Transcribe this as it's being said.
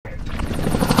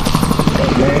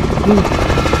In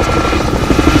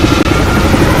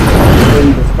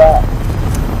the spot.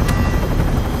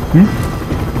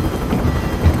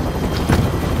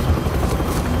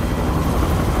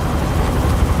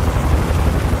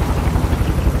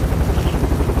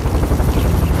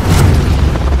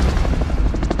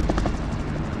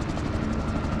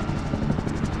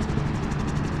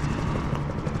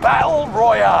 Battle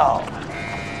Royale.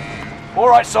 All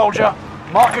right, soldier.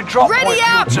 Mark and drop Ready point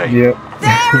up! for your team. Yep.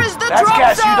 There is the That's drop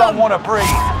gas zone! you don't want to breathe.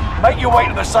 Make your way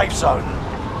to the safe zone.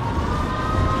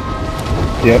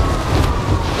 Yep.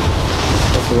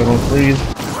 Hopefully I don't freeze.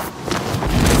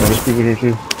 Oh, there's people here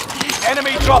too.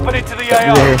 Enemy dropping into the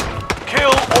AO. Yeah.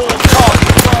 Kill all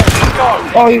targets. Go.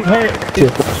 Oh, he's hurt.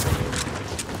 Shit.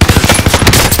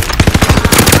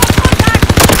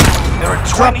 There are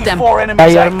Drop them. 24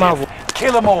 enemies Hey, I'm active.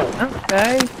 Kill them all.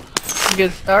 Okay.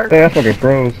 Good start. Hey, that's fucking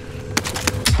froze.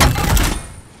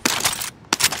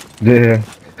 Yeah.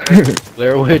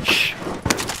 Blair Witch.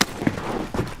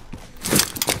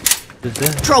 What's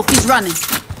that? Trophies running.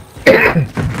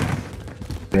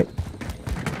 Yep.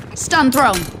 Stun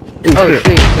thrown. Oh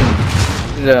shit.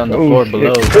 He's on the floor shit.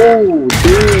 below. Oh,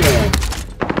 damn.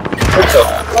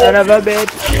 Son of a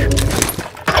bitch.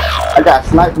 I got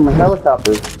sniped from a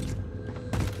helicopter.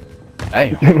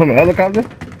 Damn. From a helicopter?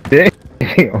 Damn.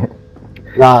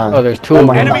 Nah. Oh, there's two of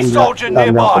them. Enemy soldier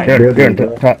nearby. They're on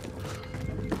top.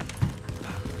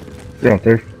 They're on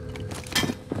third.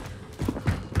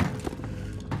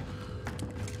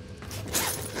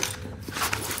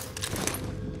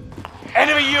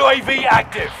 Enemy UAV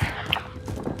active.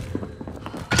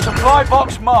 Supply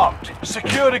box marked.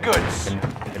 Secure the goods.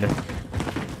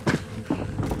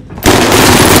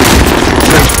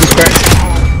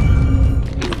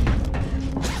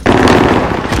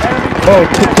 Oh,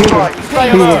 two. Right,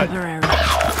 stay alert.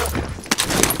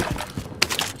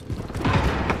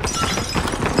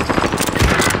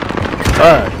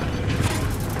 Fuck.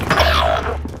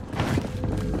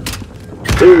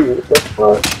 Ooh, what the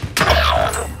fuck?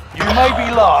 You may be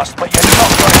last, but you're not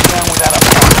going down without a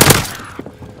fight.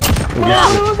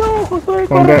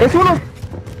 Come back.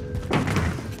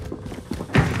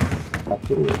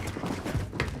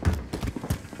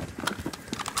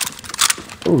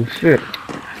 Oh shit.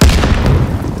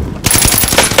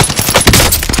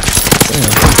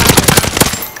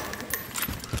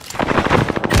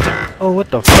 Oh,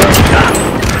 what the fuck?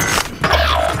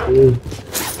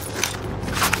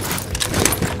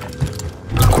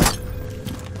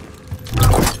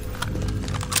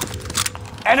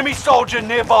 Enemy soldier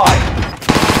nearby.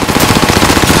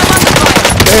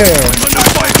 Damn.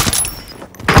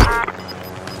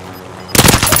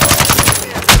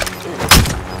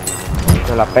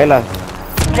 Se la pelas.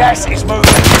 Gas is moving.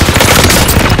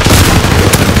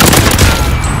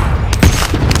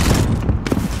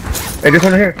 Hey, this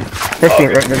one here. First one,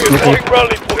 right next to me.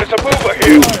 Rally, there's a mover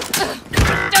here.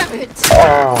 Damn it!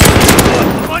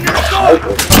 On your side.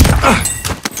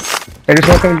 Hey, this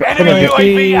one coming back. Enemy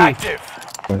UAV active.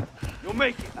 You'll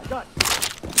make it. I got you.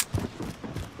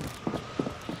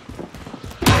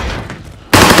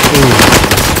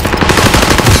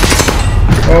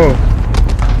 Oh.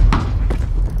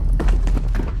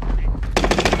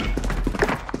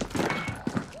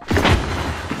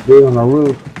 They're on the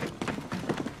roof.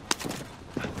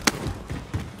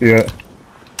 Yeah.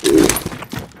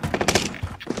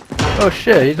 Oh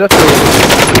shit, he's up there.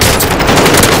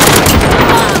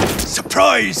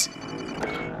 Surprise!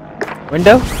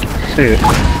 Window? Shit.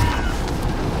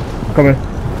 Coming.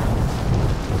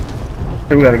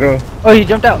 Hey, we gotta go. Oh, he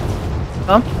jumped out.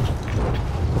 Huh?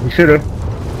 We should've.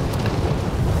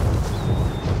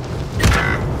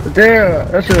 Damn,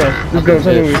 that's us. Let's go.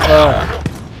 Something we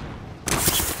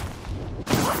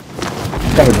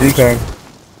got a decon.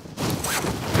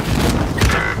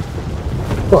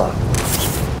 Fuck.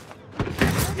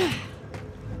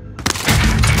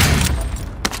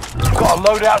 Got a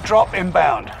loadout drop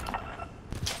inbound.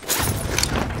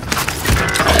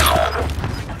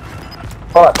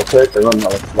 I like the character running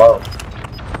that was slow.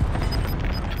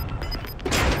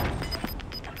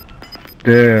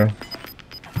 Damn.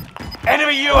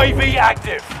 Enemy UAV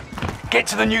active. Get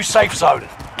to the new safe zone.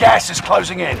 Gas is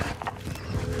closing in.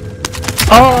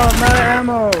 Oh, I'm out of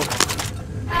ammo.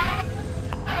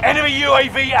 Enemy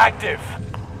UAV active.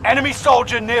 Enemy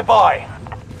soldier nearby.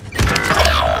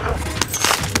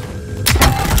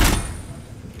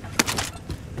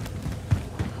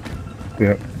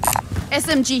 Yeah.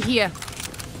 SMG here.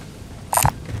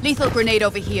 Lethal grenade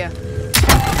over here.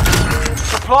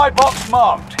 Supply box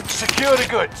marked. Secure the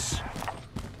goods.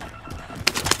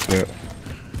 Yeah.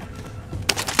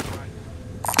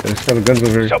 There's still guns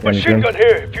over here. Submachine gun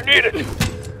here if you need it.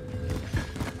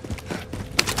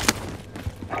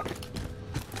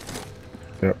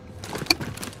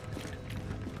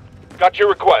 Got your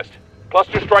request.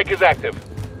 Cluster strike is active.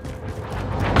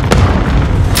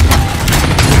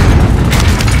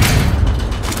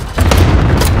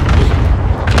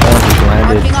 Oh, just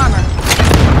landed. Marking armor.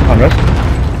 On us?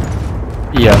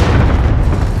 Yeah.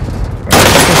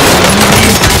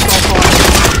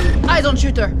 Eyes on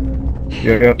shooter.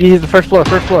 Yeah. He's the first floor,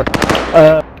 first floor.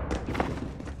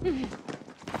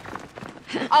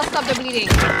 I'll stop the bleeding.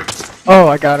 Oh,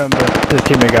 I got him, but his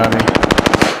teammate got me.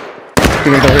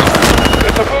 Teammate got hurt.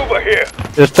 There's a mover here.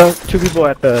 There's two people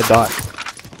at the dot.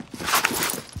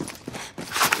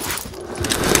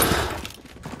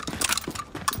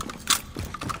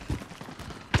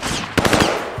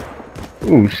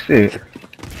 Oh shit.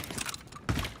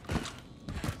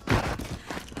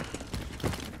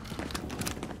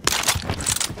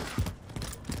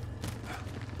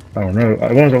 I don't know.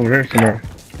 One's over there somewhere.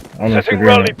 I don't know if Setting they're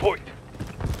doing rally it. point.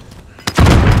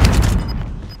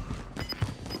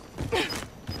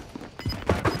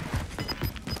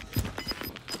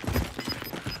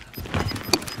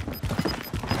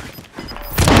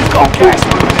 Got gas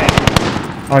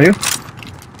moving. Are you?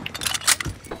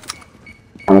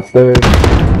 On the stairs.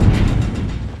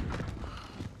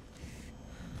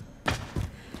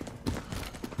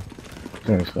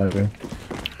 Someone's sniping.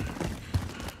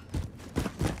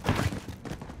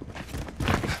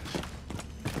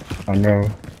 I know.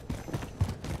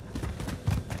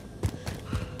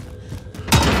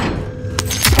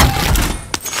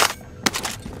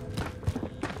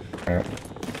 Alright.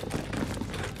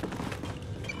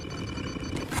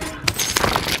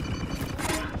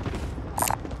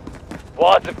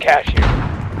 Wads of cash here.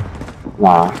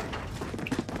 Nah.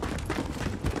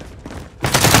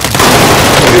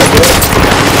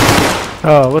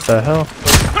 Oh, what the hell?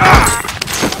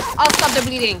 I'll stop the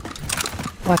bleeding.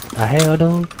 What the hell,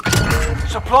 dude?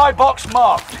 Supply box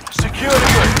marked. Secure the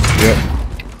goods. Yep.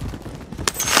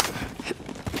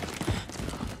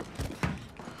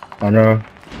 I know.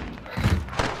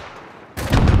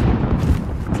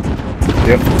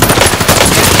 Yep.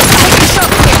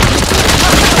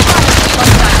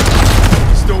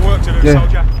 Still work to do, Yeah.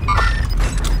 soldier.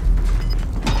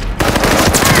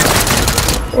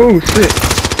 Oh shit.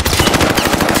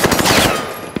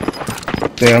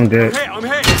 Yeah, I'm dead. Hit, I'm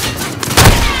hit.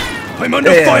 I'm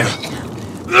under Yeah. fire.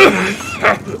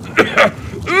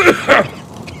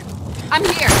 I'm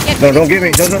here. Get No, don't get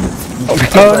me. Don't.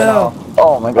 Oh no!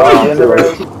 Oh my god.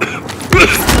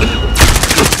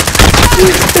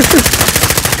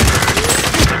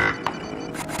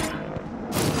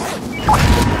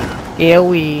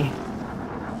 AoE.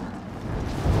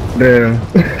 Damn.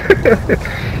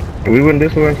 We win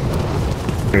this one.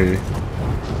 Crazy.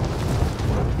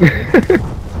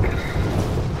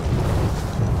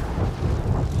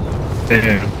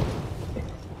 Damn.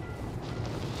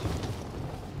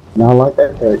 Not like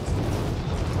that text.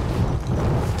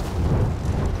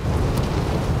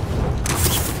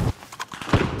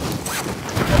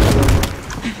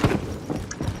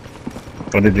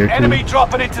 What did you do? Enemy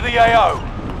dropping into the AO.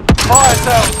 Fire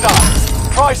sales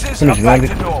done. Prices Finish are back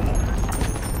landing. to normal.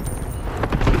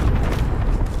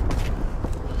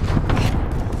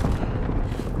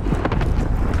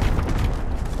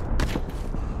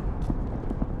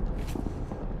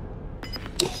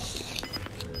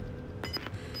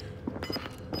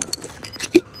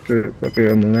 Shit, okay,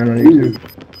 I'm gonna land on you too.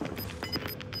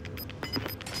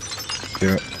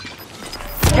 Yeah.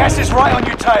 Gas is right on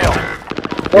your tail.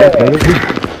 Yeah, brother.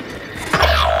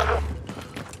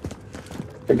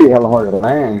 It'd be hella hard to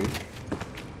land.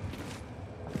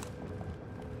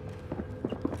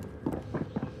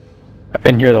 I've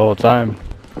been here the whole time.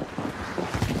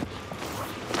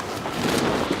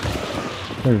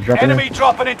 There's dropping Enemy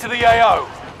dropping into the AO.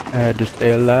 I had to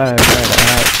stay alive. I had to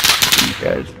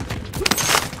hide you guys.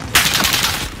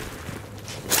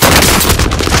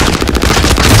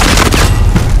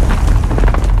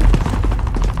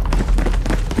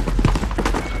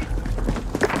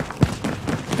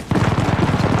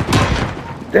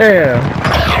 Damn.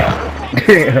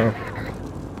 Damn.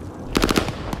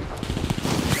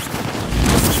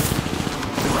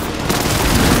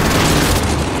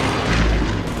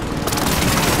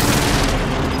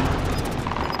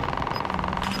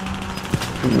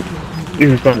 You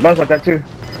can start bounce like that too.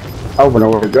 I don't know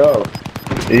where to go.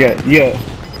 You got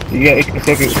 8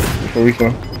 seconds for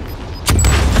respawn.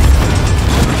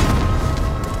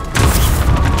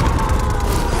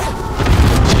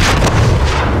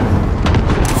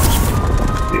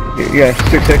 Yeah,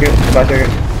 6 seconds, 5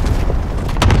 seconds.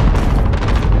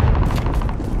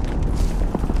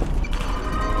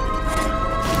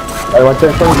 Hey, right there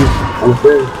in front of you. On the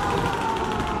stairs.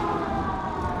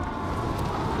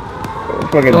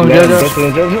 Fucking Oh, Jojo.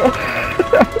 Jojo. Jojo.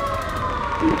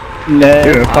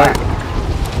 Yeah, fight.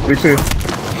 Me too.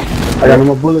 I got no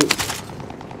more bullets.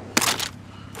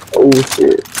 Oh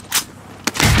shit.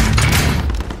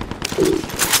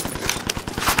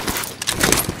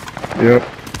 Yep.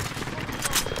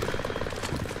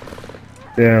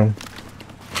 Damn.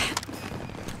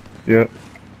 Yep.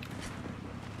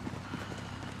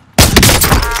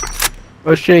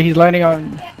 Oh shit, he's landing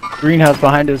on greenhouse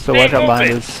behind us, so watch out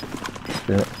behind us.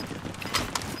 Yep.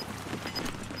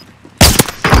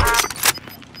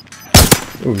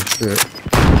 Oh shit.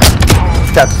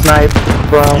 Got sniped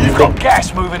from You've got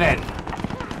gas moving in.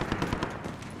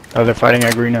 Oh, they're fighting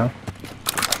at green now.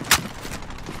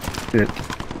 Shit.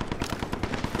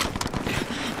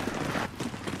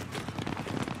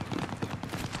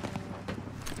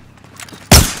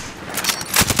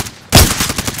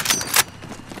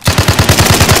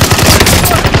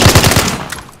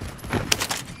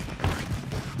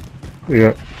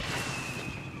 Yeah.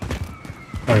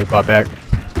 Oh, he bought back.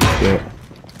 Yeah.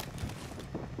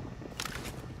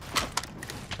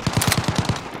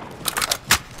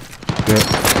 Yeah.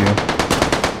 Yeah.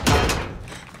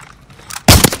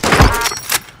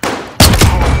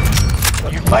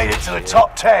 You've made it to the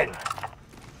top 10.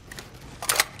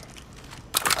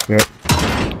 Yeah.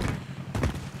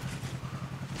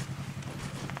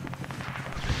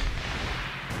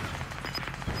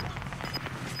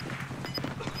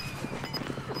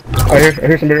 I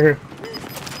hear somebody here.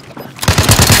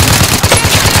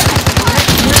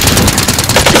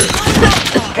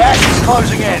 Gas is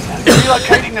closing in.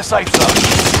 Relocating the safe zone.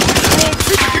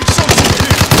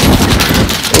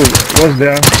 Oh, one's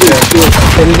down.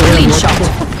 Clean shot.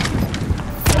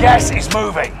 Gas is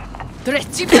moving.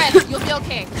 Super, you'll be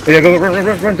okay. Yeah, go run,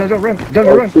 Jojo, run,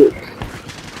 Jojo, run. Shit.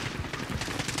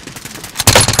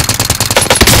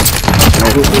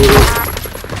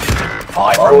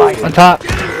 Five remain. On top.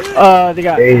 They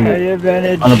got Hey. heavy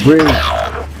advantage. On the bridge.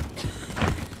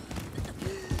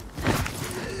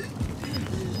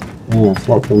 Man,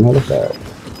 smoke from another side.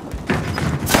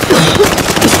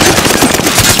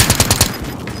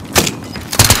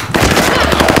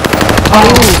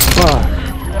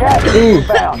 Gas is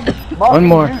found. Marking One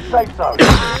more. New safe zone. You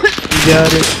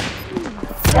got it.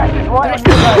 Gas is right on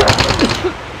your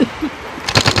tail.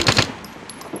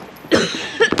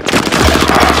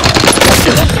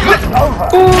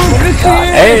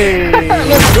 Hey!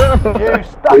 You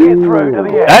stuck it through to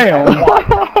the end.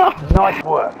 Damn! Nice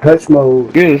work. Touch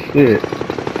mode. Good shit.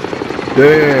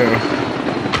 Damn.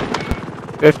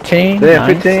 15. Yeah,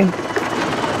 Nice. 15.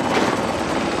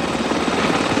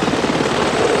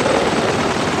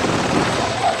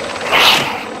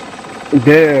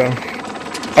 Damn.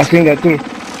 I seen that too.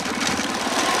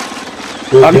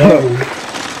 Good I know.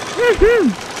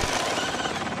 game.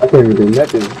 I can't even do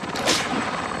nothing.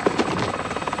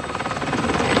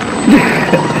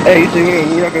 Hey, you think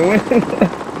we're not gonna win?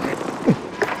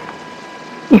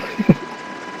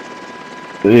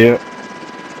 Yeah.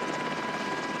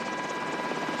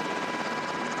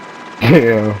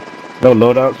 Yeah. No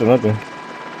loadouts or nothing.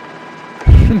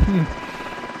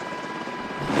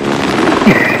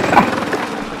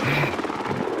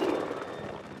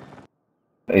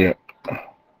 Yeah.